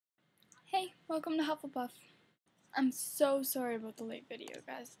Hey, welcome to Hufflepuff. I'm so sorry about the late video,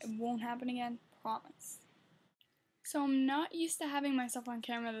 guys. It won't happen again, promise. So I'm not used to having myself on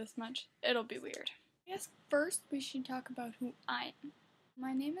camera this much. It'll be weird. I guess first we should talk about who I am.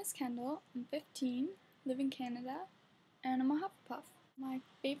 My name is Kendall, I'm 15, live in Canada, and I'm a Hufflepuff. My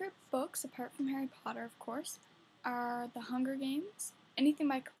favorite books, apart from Harry Potter of course, are The Hunger Games, anything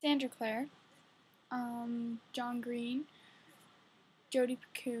by Sandra Clare, John Green, Jodi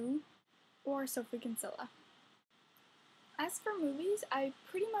Picoult, or Sophie Kinsella. As for movies, I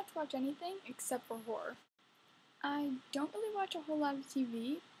pretty much watch anything except for horror. I don't really watch a whole lot of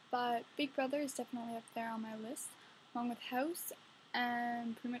TV, but Big Brother is definitely up there on my list, along with House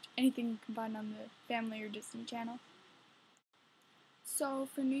and pretty much anything you can find on the Family or Disney Channel. So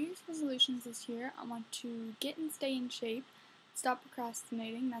for New Year's resolutions this year, I want to get and stay in shape, stop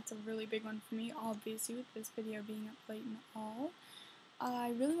procrastinating, that's a really big one for me, obviously with this video being up late and all.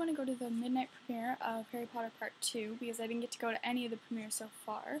 I really want to go to the midnight premiere of Harry Potter Part 2 because I didn't get to go to any of the premieres so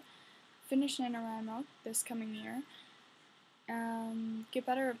far. Finish NaNoWriMo this coming year. Get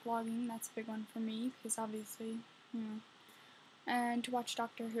better at vlogging, that's a big one for me because obviously, and to watch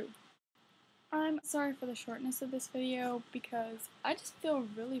Doctor Who. I'm sorry for the shortness of this video because I just feel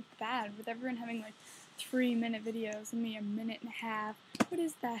really bad with everyone having like 3-minute videos and me a minute and a half. What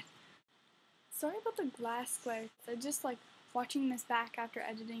is that? Sorry about the glass glare. I just like watching this back after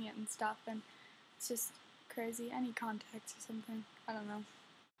editing it and stuff, and it's just crazy. I need contacts or something. I don't know.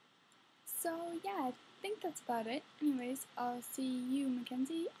 So yeah, I think that's about it. Anyways, I'll see you,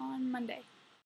 Mackenzie, on Monday.